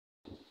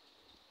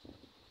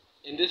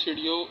In this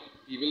video,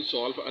 we will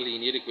solve a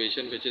linear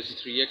equation which is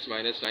 3x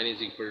minus 9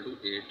 is equal to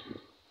 8.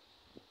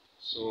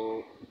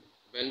 So,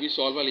 when we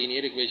solve a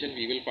linear equation,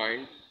 we will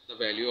find the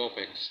value of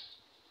x.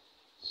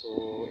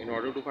 So, in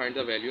order to find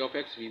the value of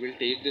x, we will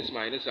take this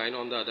minus sign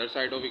on the other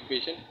side of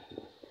equation,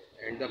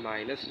 and the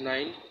minus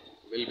 9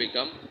 will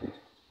become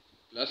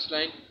plus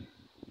 9,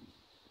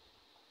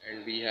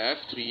 and we have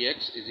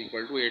 3x is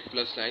equal to 8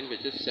 plus 9,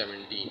 which is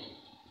 17.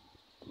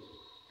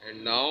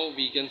 And now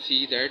we can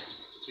see that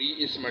 3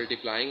 is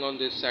multiplying on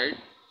this side.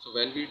 So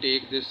when we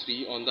take this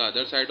 3 on the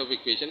other side of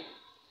equation,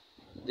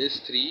 this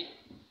 3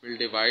 will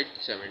divide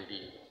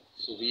 17.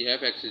 So we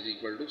have x is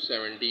equal to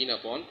 17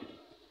 upon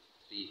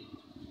 3.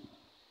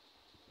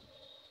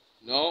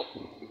 Now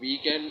we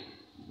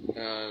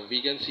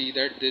can see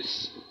that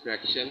this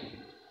fraction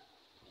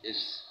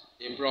is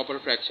improper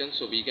fraction,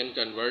 so we can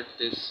convert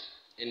this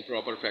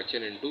improper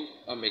fraction into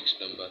a mixed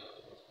number.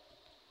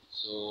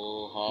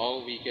 So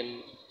how we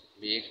can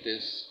make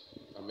this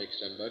a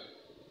mixed number?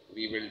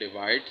 We will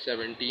divide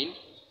 17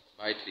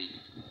 by 3.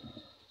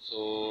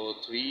 So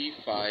 3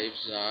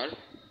 5s are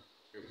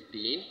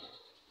 15,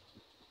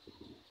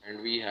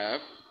 and we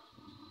have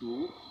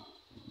 2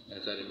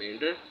 as a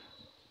remainder.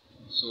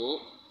 So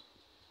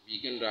we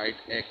can write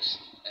x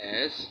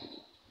as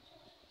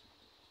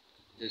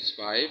this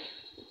 5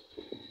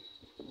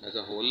 as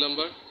a whole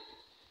number,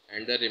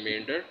 and the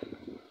remainder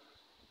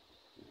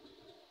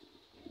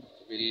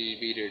will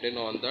be written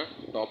on the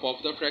top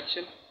of the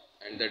fraction,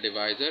 and the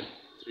divisor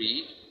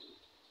 3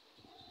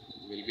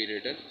 will be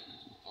written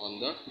on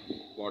the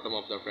bottom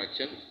of the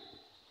fraction.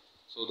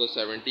 So the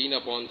 17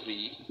 upon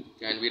 3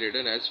 can be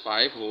written as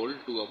 5 whole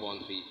 2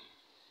 upon 3,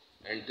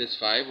 and this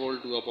 5 whole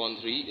 2 upon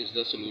 3 is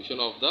the solution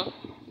of the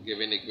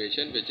given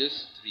equation, which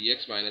is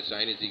 3x minus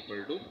 9 is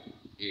equal to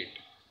 8.